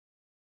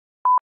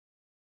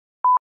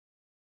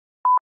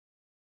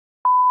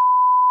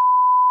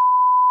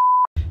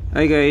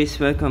Hi guys,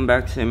 welcome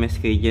back sa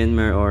MSK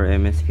Genmer or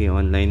MSK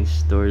Online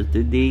Store.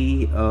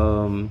 Today,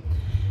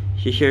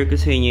 share ko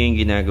sa inyo yung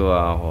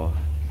ginagawa ko.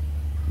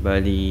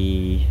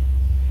 Bali,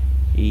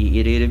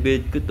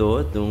 i-rebuild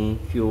ko itong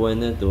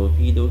Q1 na to,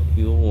 Fiido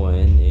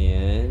Q1.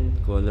 Ayan,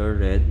 color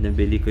red.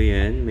 Nabili ko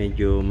yan.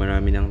 Medyo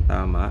marami ng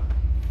tama.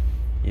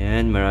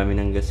 Ayan, marami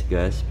ng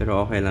gasgas.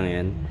 Pero okay lang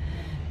yan.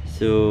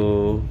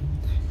 So,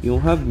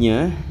 yung hub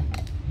niya,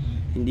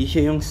 hindi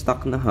siya yung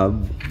stock na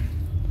hub.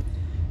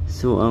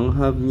 So, ang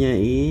hub niya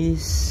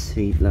is,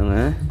 wait lang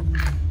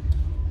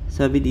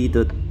sabi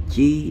dito,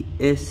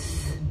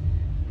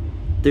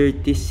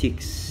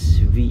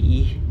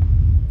 GS36VE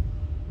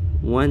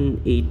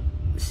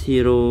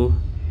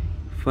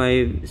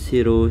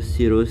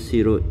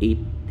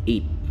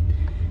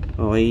 180500088.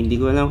 Okay, hindi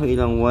ko alam kung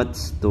ilang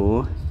watts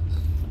to.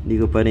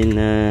 Hindi ko pa rin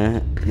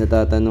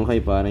natatanong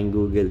kay parang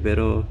Google.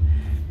 Pero,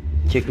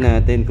 check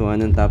natin kung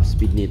anong top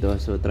speed nito.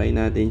 So, try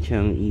natin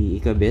siyang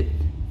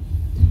ikabit.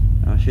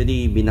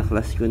 Actually,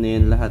 binaklas ko na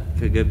yan lahat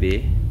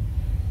kagabi.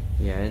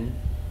 Yan.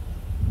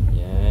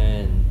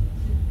 Yan.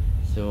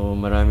 So,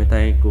 marami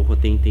tayong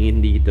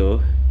kukuting-tingin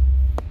dito.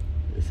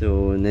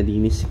 So,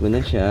 nalinis ko na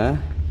siya.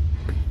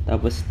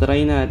 Tapos,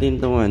 try natin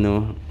tong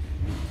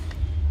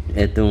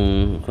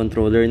etong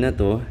controller na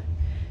to.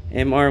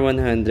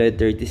 MR-100,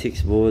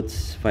 36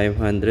 volts,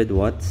 500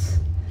 watts.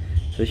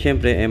 So,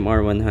 syempre,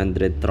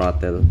 MR-100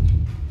 throttle.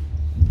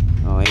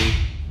 Okay.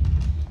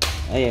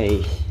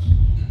 Ay.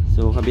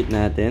 So, kabit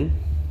natin.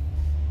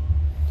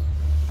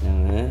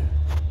 Yan.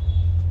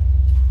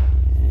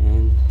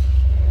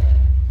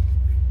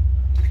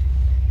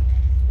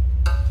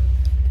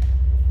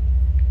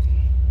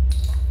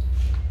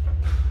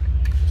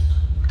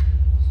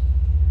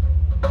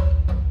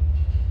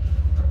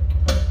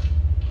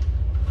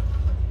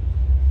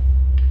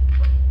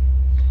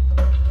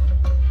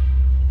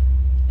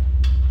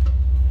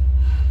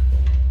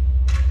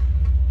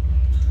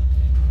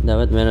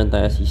 Dapat meron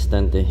tayo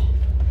assistant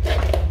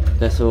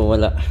kaso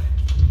wala.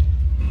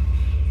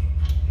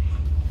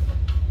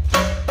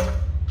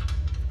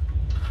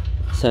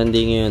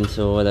 Sunday ngayon,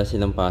 so wala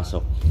silang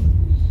pasok.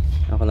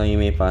 Ako lang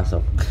yung may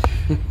pasok.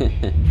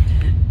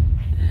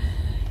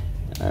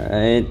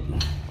 Alright.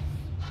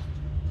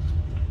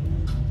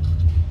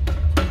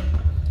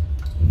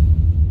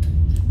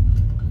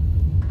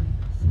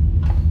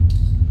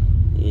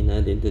 Iyan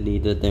natin ito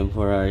dito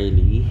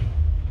temporarily.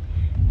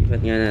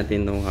 Ipat nga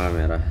natin itong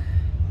camera.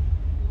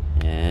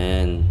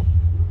 Yan.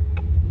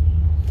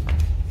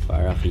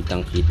 Para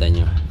kitang-kita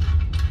nyo.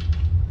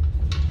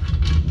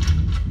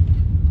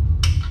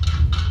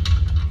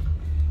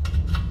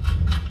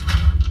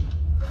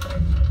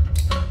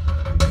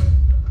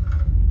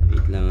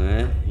 Wait lang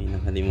may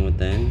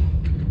nakalimutan.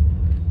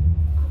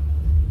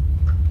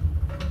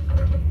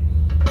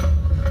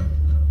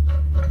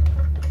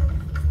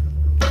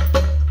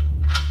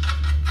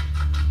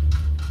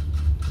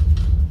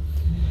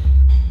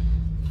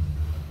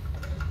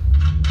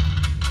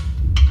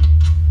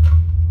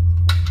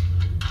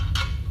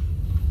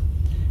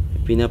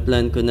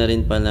 Pinaplan ko na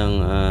rin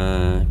palang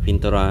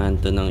pinturahan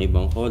to ng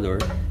ibang color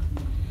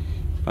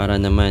para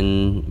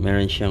naman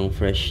meron siyang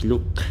fresh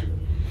look.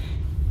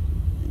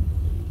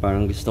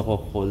 Parang gusto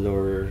ko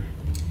color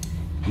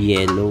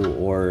yellow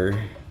or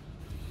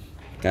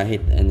kahit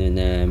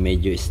na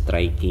medyo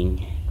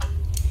striking.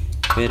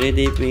 Pwede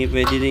din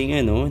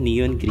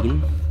neon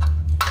green.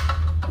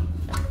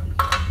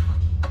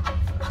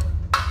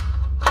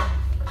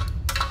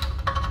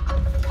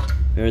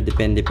 Pero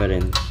depende pa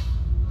rin.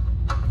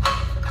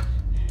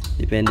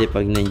 Depende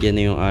pag nandiyan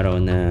na yung araw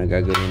na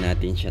gagawin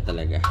natin siya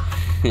talaga.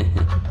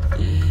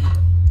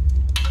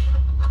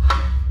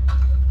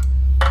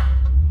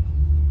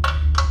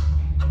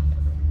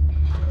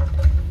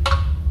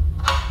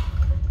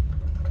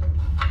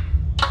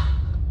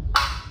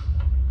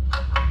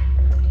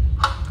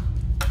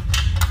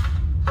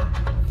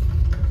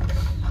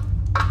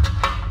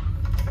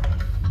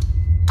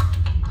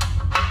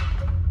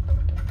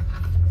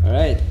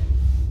 Alright.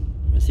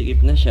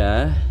 Masikip na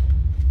siya.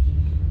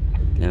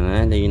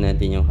 Layin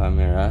natin yung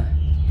camera.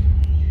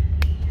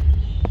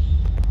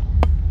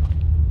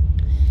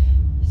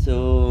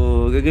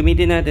 So,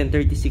 gagamitin natin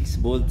 36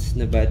 volts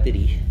na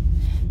battery.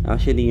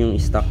 Actually,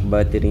 yung stock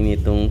battery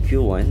nitong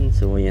Q1.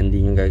 So, yan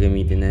din yung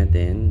gagamitin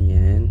natin.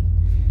 Yan.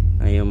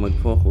 Ayaw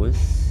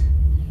mag-focus.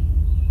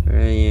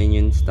 Pero yan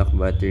yung stock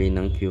battery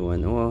ng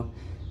Q1. Oh,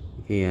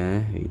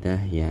 okay wait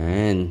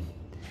yan.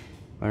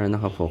 Para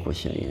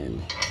naka-focus siya. Yan.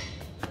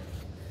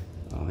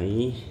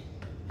 Okay.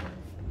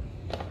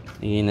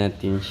 Lagyan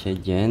natin siya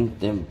dyan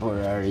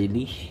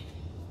temporarily.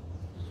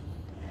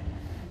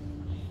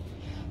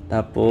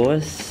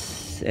 Tapos,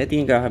 ito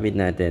yung kakabit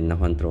natin na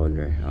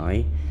controller.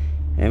 Okay?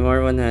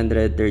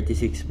 MR-100,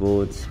 36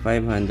 volts,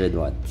 500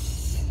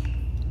 watts.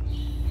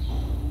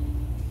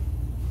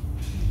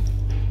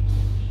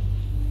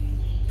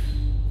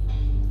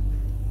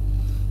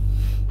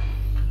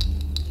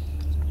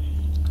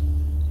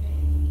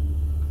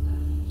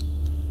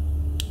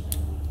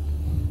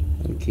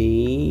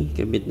 Okay,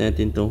 kabit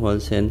natin tong hall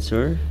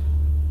sensor.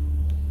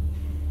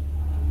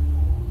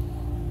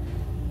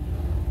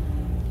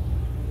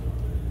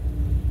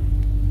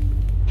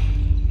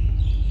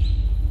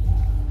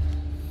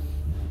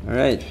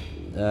 Alright.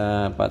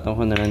 Patong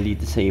ko na lang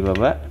dito sa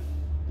ibaba.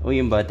 Oh,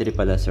 yung battery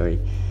pala, sorry.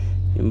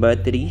 Yung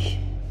battery.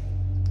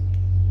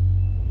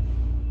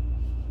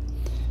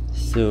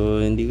 So,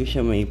 hindi ko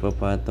siya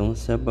maipapatong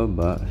sa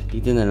baba.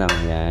 Dito na lang.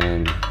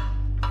 Yan.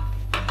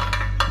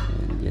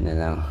 Yan na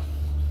lang.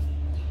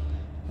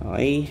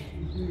 Okay.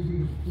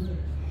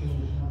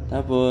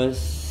 Tapos,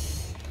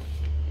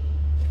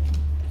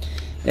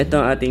 ito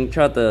ang ating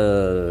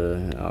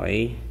throttle.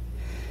 Okay.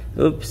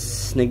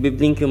 Oops.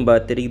 Nagbiblink yung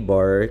battery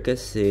bar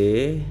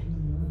kasi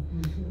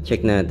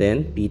check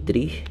natin.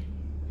 P3.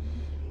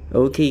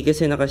 Okay.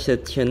 Kasi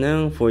nakaset siya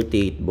ng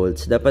 48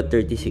 volts. Dapat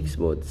 36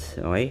 volts.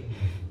 Okay.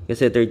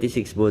 Kasi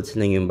 36 volts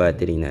lang yung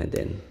battery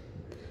natin.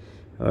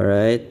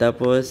 Alright.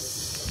 Tapos,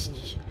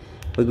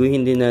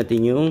 paguhin din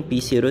natin yung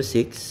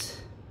P06.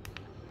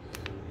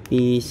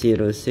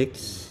 P06.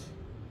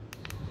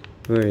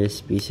 Where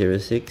is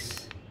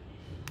P06?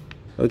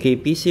 Okay,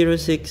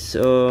 P06,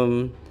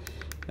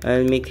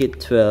 I'll make it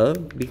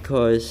 12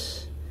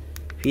 because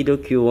Fiido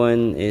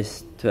Q1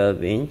 is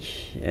 12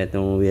 inch.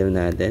 Etong wheel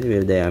natin,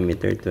 wheel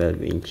diameter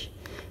 12 inch.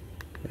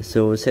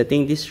 So,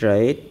 setting this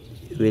right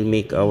will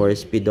make our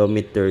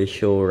speedometer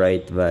show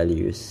right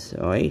values.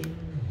 Okay?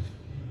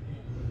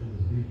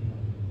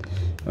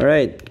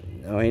 Alright.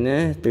 Okay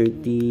na.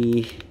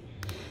 30.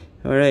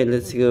 Alright,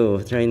 let's go.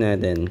 Try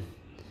natin.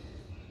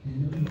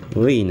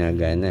 Uy,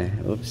 nagana.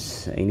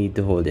 Oops, I need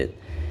to hold it.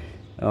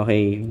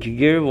 Okay,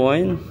 gear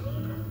 1.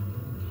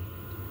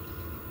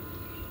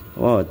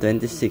 Wow,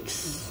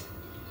 26.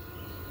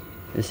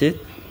 Is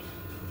it?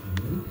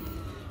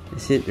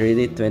 Is it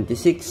really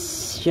 26?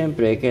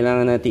 Siyempre,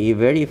 kailangan natin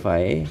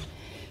i-verify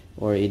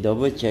or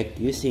i-double check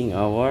using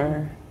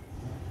our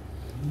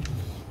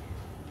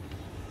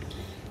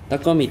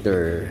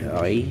tachometer.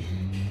 Okay?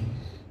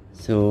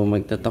 So,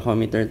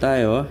 magta-tachometer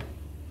tayo.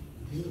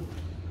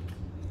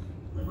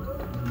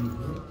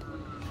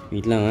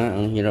 Wait lang ha,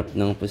 ang hirap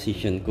ng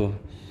position ko.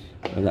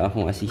 Wala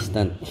akong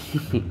assistant.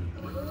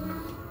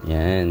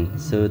 Yan.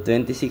 So,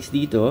 26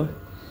 dito.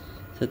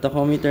 Sa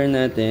tachometer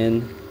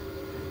natin,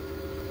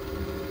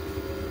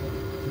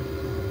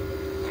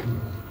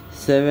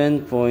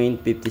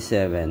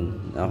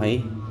 7.57.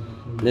 Okay?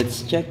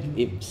 Let's check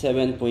if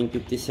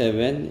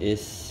 7.57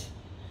 is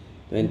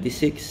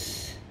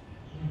 26.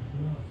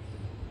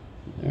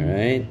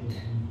 Alright.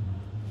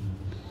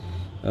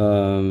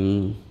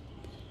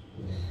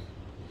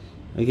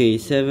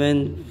 Okay,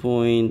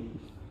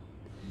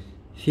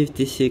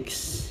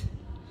 7.56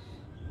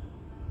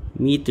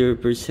 meter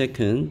per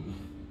second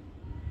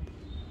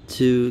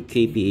to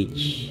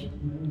kph.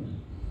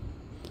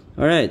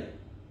 Alright.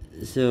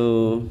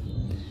 So,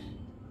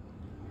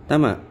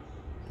 tama.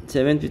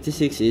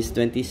 756 is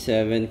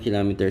 27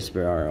 kilometers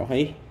per hour.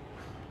 Okay?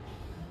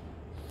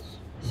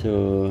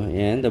 So,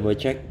 ayan. Double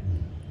check.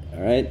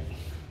 Alright.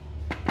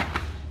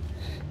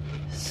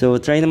 So,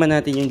 try naman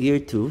natin yung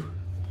gear 2.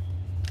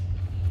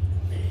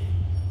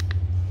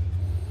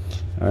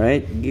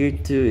 Alright. Gear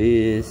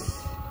 2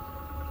 is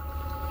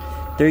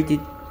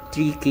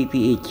 33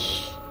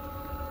 kph.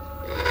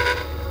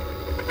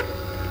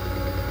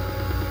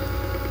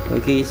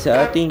 Okay,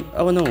 sa ating...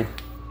 Oh, no.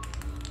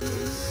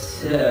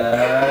 Sa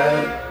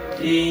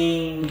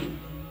ating...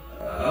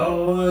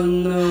 Oh,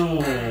 no.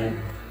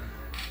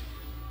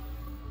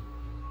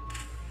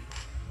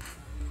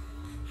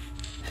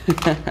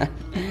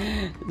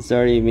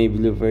 Sorry, may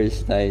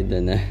bloopers tayo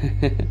doon.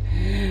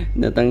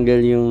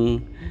 Natanggal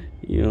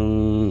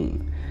yung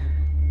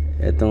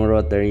etong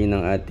rotary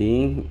ng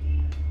ating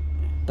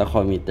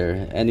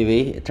tachometer.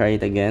 Anyway, try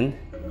it again.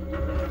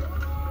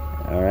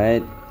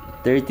 Alright.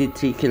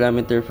 33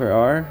 km per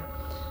hour.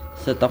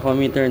 Sa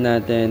tachometer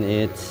natin,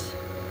 it's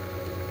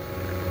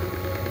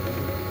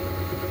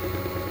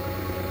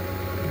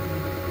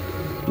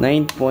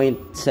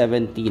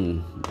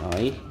 9.17.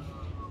 Okay.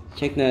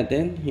 Check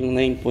natin yung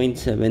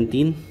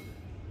 9.17.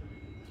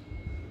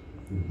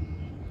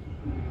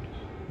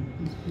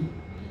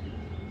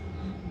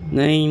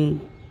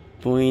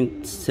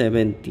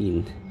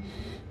 9.17.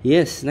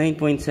 Yes,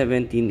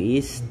 9.17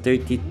 is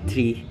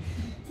 33.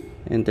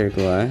 Enter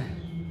ko ah.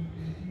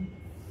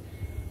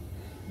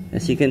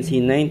 As you can see,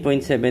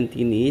 9.17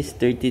 is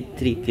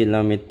 33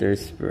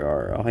 kilometers per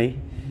hour. Okay?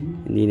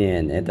 Hindi na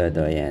yan.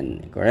 Ito,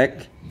 yan.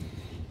 Correct?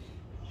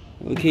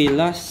 Okay,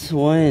 last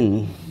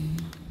one.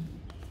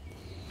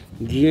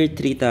 Gear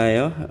 3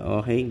 tayo.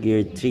 Okay,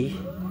 gear 3.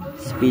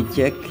 Speed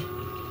check.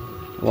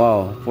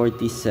 Wow,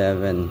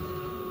 47.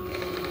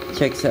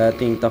 Check sa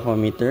ating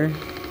tachometer.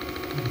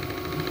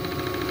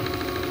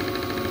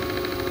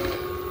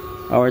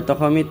 Our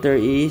tachometer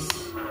is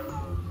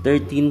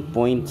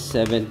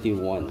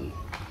 13.71.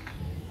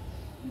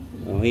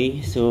 Okay,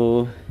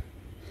 so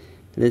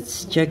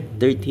let's check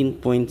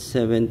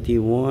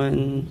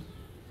 13.71.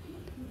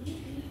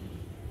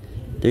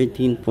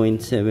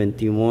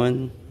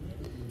 13.71.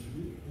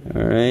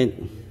 Alright.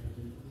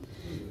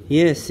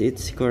 Yes,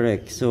 it's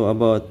correct. So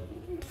about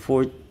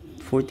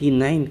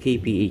 49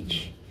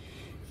 kph.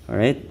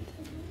 Alright.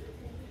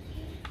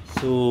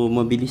 So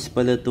mabilis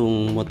pala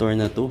tong motor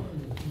na to.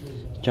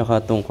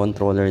 Tsaka tong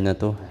controller na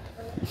to.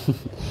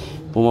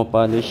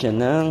 Pumapalo siya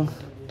ng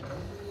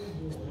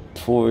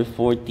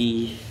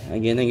 440.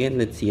 Again,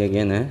 let's see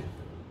again, ha.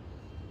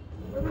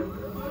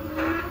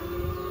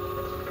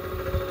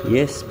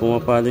 Yes,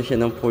 pumapalo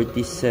siya ng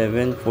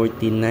 47,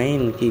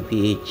 49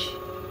 kph.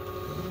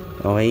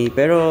 Okay,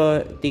 pero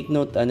take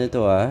note, ano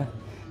to,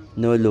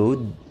 no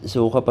load.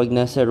 So kapag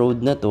nasa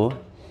road na to,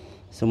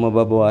 so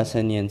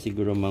mababawasan yan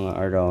siguro mga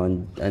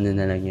around, ano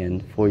na lang yan,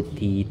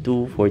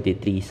 42,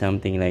 43,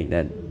 something like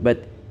that.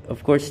 But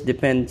of course,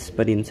 depends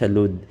pa rin sa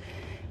load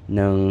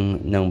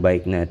ng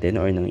bike natin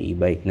or ng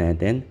e-bike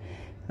natin.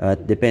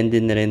 At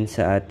depende na rin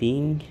sa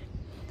ating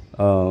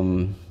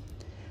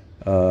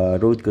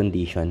road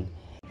condition.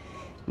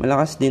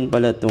 Malakas din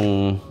pala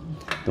tong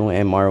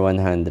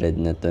MR-100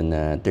 na to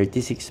na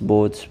 36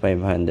 volts,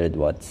 500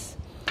 watts.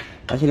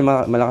 Actually,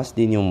 malakas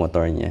din yung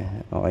motor niya.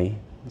 Okay?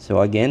 So,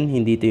 again,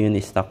 hindi to yung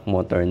stock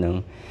motor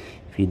ng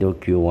Fiido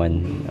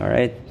Q1.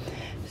 Alright?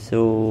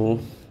 So,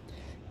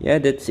 yeah,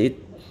 that's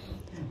it.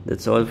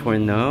 That's all for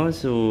now.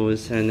 So,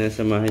 sana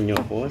samahan nyo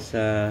ako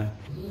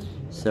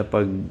sa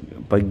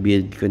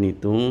pag-build ko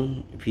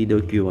nitong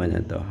Fiido Q1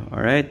 na to.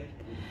 Alright?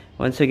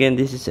 Once again,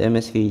 this is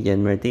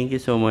mskonlinestore. Thank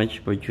you so much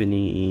for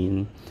tuning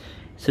in.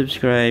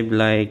 Subscribe,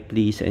 like,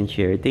 please, and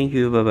share. Thank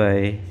you.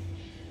 Bye-bye.